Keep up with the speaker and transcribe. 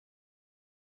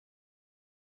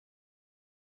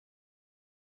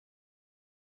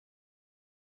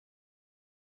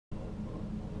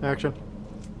Action.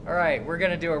 All right, we're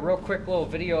gonna do a real quick little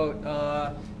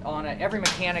video on it. Every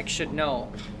mechanic should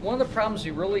know. One of the problems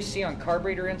we really see on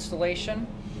carburetor installation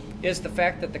is the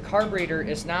fact that the carburetor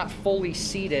is not fully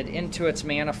seated into its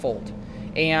manifold.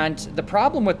 And the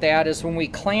problem with that is when we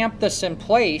clamp this in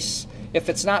place, if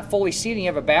it's not fully seated, you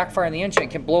have a backfire in the engine, it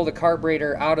can blow the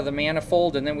carburetor out of the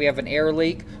manifold, and then we have an air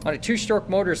leak. On a two-stroke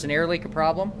motor, is an air leak a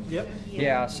problem? Yep.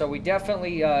 Yeah, so we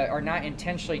definitely are not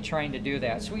intentionally trying to do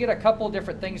that. So we get a couple of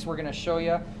different things we're going to show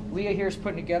you. Leah here is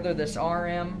putting together this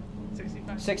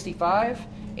RM65,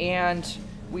 and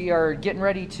we are getting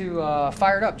ready to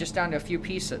fire it up just down to a few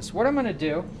pieces. What I'm going to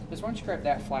do is, why don't you grab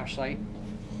that flashlight?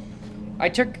 I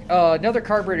took another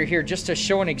carburetor here just to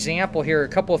show an example here, a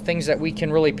couple of things that we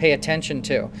can really pay attention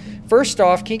to. First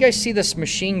off, can you guys see this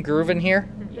machine groove in here?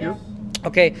 Yep.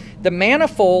 Okay, the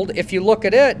manifold, if you look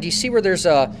at it, do you see where there's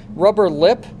a rubber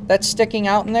lip that's sticking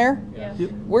out in there? Yeah.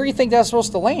 Yep. Where do you think that's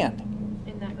supposed to land?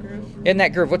 In that groove. In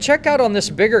that groove. Well, check out on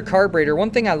this bigger carburetor. One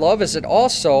thing I love is it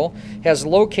also has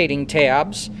locating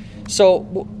tabs. So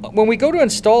when we go to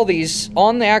install these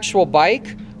on the actual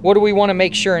bike, what do we want to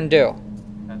make sure and do?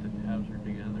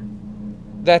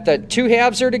 That the two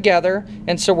halves are together,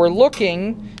 and so we're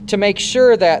looking to make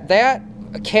sure that that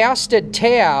casted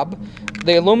tab,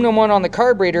 the aluminum one on the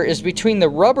carburetor, is between the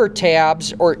rubber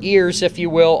tabs, or ears if you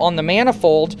will, on the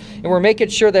manifold, and we're making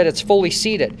sure that it's fully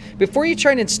seated. Before you try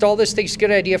and install this thing, it's a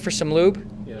good idea for some lube.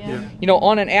 Yeah. You know,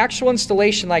 on an actual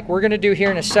installation like we're going to do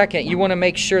here in a second, you want to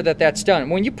make sure that that's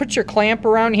done. When you put your clamp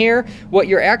around here, what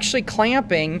you're actually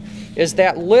clamping is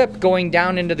that lip going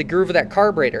down into the groove of that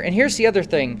carburetor. And here's the other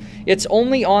thing. It's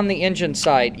only on the engine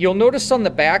side. You'll notice on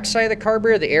the back side of the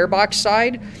carburetor, the airbox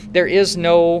side, there is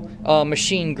no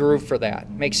machine groove for that.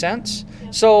 Make sense?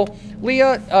 Yeah. So,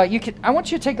 Leah, I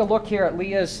want you to take a look here at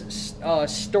Leah's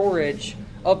storage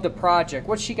of the project.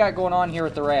 What's she got going on here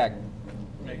with the rag?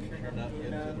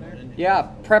 Yeah,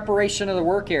 preparation of the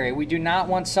work area. We do not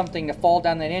want something to fall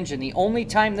down that engine. The only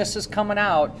time this is coming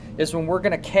out is when we're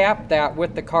going to cap that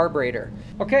with the carburetor.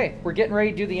 Okay, we're getting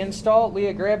ready to do the install.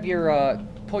 Leah, grab your,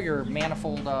 pull your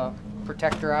manifold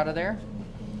protector out of there.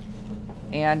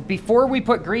 And before we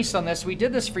put grease on this, we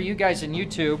did this for you guys in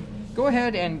YouTube. Go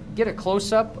ahead and get a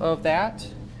close-up of that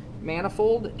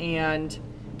manifold, and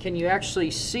can you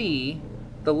actually see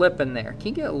the lip in there? Can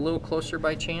you get a little closer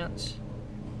by chance?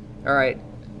 All right.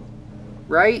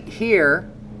 Right here,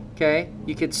 okay,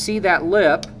 you could see that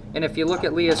lip, and if you look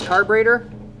at Leah's carburetor,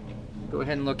 go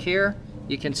ahead and look here,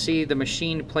 you can see the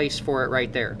machined place for it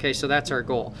right there. Okay, so that's our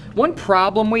goal. One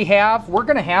problem we have, we're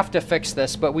gonna have to fix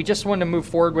this, but we just wanted to move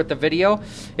forward with the video.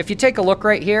 If you take a look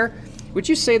right here, would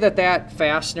you say that that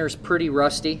fastener is pretty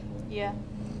rusty? Yeah.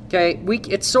 Okay,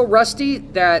 it's so rusty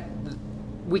that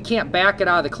we can't back it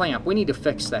out of the clamp. We need to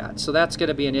fix that. So that's going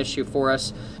to be an issue for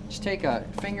us. Just take a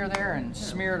finger there and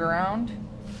smear it around.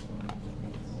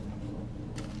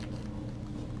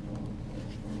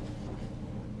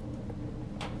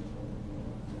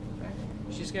 Okay.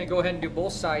 She's going to go ahead and do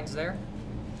both sides there.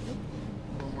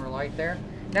 A little more light there.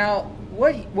 Now,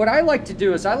 what I like to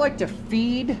do is I like to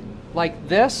feed like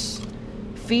this,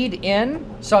 feed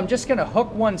in. So I'm just going to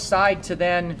hook one side to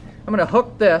then, I'm going to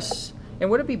hook this. And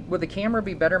would the camera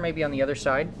be better maybe on the other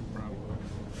side? Probably.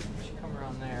 Should come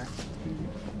around there.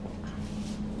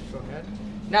 Go ahead.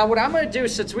 Now what I'm going to do,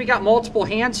 since we got multiple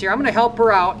hands here, I'm going to help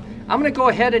her out. I'm going to go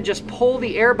ahead and just pull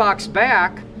the airbox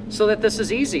back so that this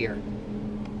is easier.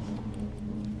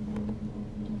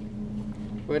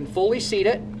 Go ahead and fully seat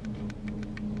it.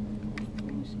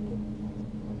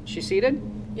 She seated?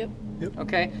 Yep. Yep.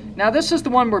 Okay. Now this is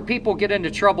the one where people get into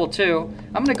trouble too.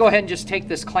 I'm going to go ahead and just take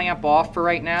this clamp off for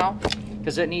right now,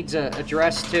 because it needs a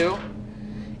address too.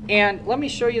 And let me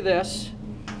show you this.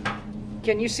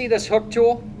 Can you see this hook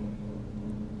tool?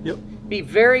 Yep. Be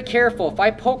very careful. If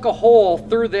I poke a hole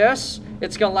through this,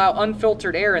 it's going to allow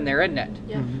unfiltered air in there, isn't it?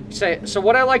 Yeah. Mm-hmm. So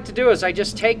what I like to do is I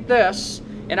just take this,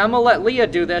 and I'm going to let Leah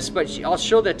do this, but I'll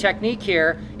show the technique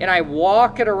here, and I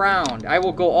walk it around. I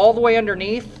will go all the way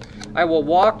underneath. I will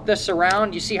walk this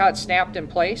around. You see how it's snapped in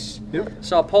place? Yep.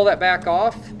 So I'll pull that back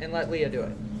off and let Leah do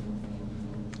it.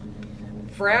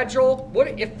 Fragile.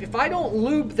 What if I don't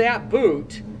lube that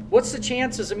boot? What's the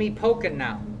chances of me poking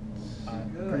now?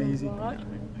 Pretty easy.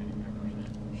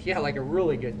 Yeah, like a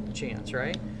really good chance,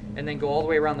 right? And then go all the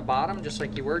way around the bottom, just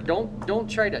like you were. Don't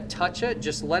try to touch it.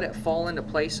 Just let it fall into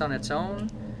place on its own.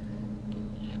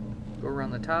 Go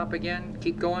around the top again.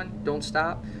 Keep going. Don't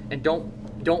stop. And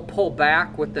don't pull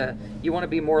back with the. You want to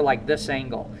be more like this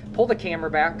angle. Pull the camera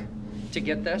back to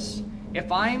get this.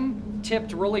 If I'm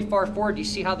tipped really far forward, you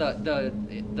see how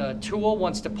the tool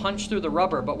wants to punch through the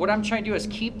rubber, but what I'm trying to do is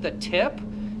keep the tip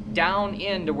down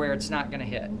into where it's not gonna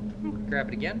hit. Grab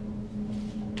it again.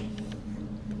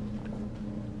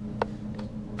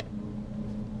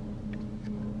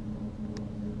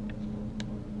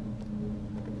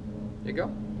 There you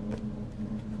go.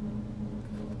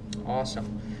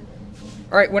 Awesome.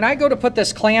 All right, when I go to put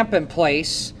this clamp in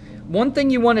place, one thing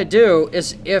you want to do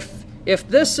is if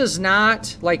this is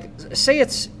not, like, say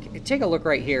it's, take a look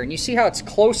right here, and you see how it's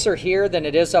closer here than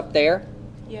it is up there?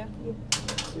 Yeah.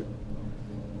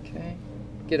 Okay.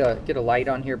 Get a light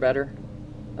on here better.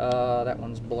 That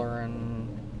one's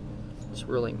blurring. It's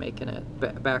really making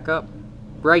it back up.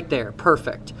 Right there,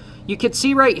 perfect. You can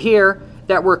see right here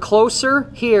that we're closer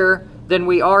here than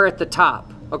we are at the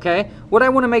top, okay? What I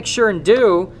want to make sure and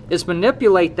do is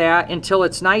manipulate that until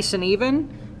it's nice and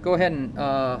even. Go ahead and,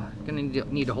 gonna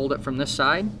need to hold it from this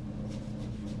side.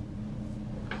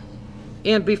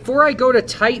 And before I go to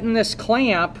tighten this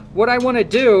clamp, what I want to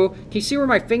do, can you see where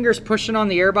my finger's pushing on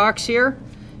the airbox here?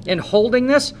 And holding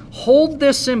this, hold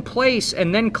this in place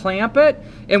and then clamp it.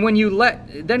 And when you let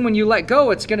go,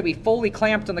 it's going to be fully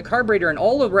clamped on the carburetor, and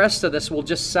all the rest of this will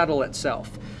just settle itself.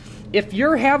 If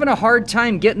you're having a hard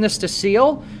time getting this to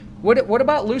seal, what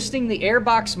about loosening the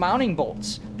airbox mounting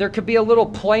bolts? There could be a little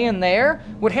play in there.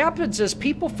 What happens is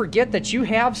people forget that you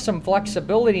have some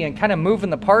flexibility in kind of moving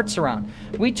the parts around.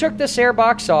 We took this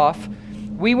airbox off.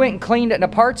 We went and cleaned it in a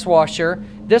parts washer.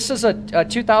 This is a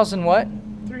 2000 what?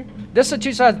 This is a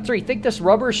 2003. Think this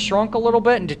rubber shrunk a little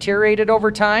bit and deteriorated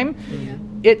over time? Yeah.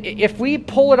 If we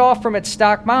pull it off from its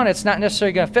stock mount, it's not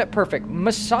necessarily going to fit perfect.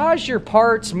 Massage your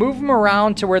parts, move them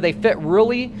around to where they fit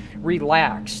really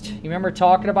relaxed. You remember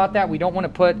talking about that? We don't want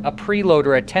to put a preload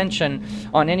or a tension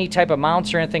on any type of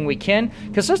mounts or anything we can.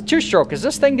 Because this two-stroke, is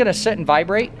this thing going to sit and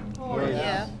vibrate? Oh,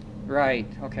 yeah. Right.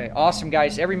 Okay. Awesome,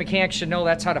 guys. Every mechanic should know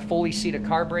that's how to fully seat a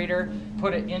carburetor.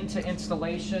 Put it into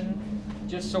installation.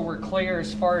 Just so we're clear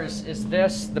as far as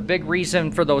this, the big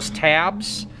reason for those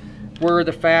tabs were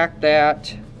the fact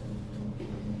that,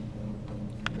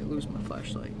 I lose my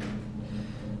flashlight.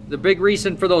 The big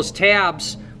reason for those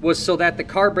tabs was so that the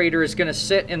carburetor is going to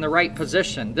sit in the right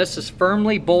position. This is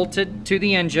firmly bolted to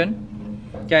the engine,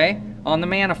 okay, on the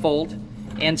manifold.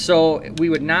 And so we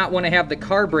would not want to have the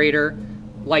carburetor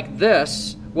like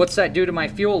this. What's that do to my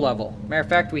fuel level? Matter of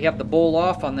fact, we have the bowl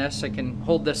off on this. I can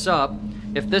hold this up.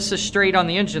 If this is straight on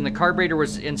the engine, the carburetor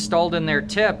was installed in there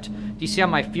tipped. Do you see how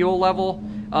my fuel level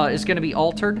is going to be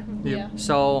altered? Yeah.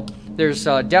 So there's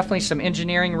definitely some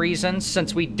engineering reasons.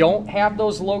 Since we don't have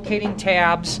those locating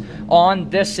tabs on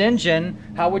this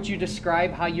engine, how would you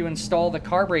describe how you install the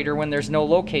carburetor when there's no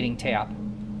locating tab?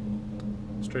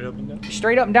 Straight up and down.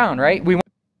 Straight up and down, right?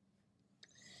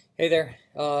 Hey there.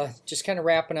 Just kind of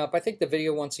wrapping up. I think the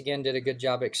video once again did a good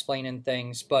job explaining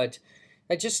things, but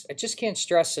I just can't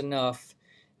stress enough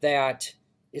that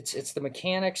it's the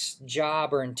mechanic's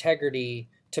job or integrity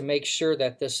to make sure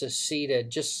that this is seated,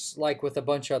 just like with a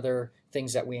bunch of other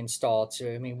things that we install.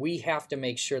 So, I mean, we have to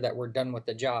make sure that we're done with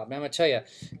the job. And I'm going to tell you,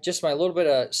 just my little bit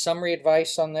of summary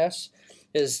advice on this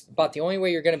is about the only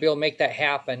way you're going to be able to make that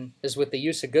happen is with the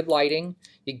use of good lighting.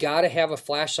 You got to have a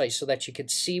flashlight so that you can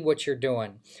see what you're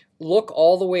doing. Look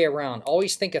all the way around.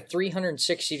 Always think of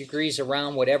 360 degrees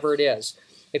around whatever it is.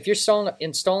 If you're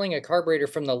installing a carburetor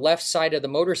from the left side of the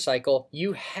motorcycle,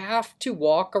 you have to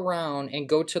walk around and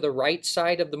go to the right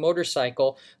side of the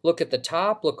motorcycle, look at the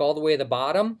top, look all the way to the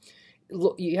bottom.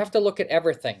 You have to look at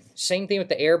everything. Same thing with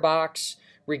the airbox,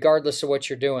 regardless of what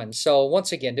you're doing. So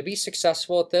once again, to be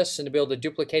successful at this and to be able to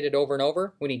duplicate it over and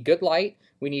over, we need good light,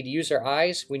 we need to use our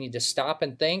eyes, we need to stop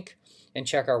and think and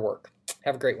check our work.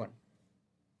 Have a great one.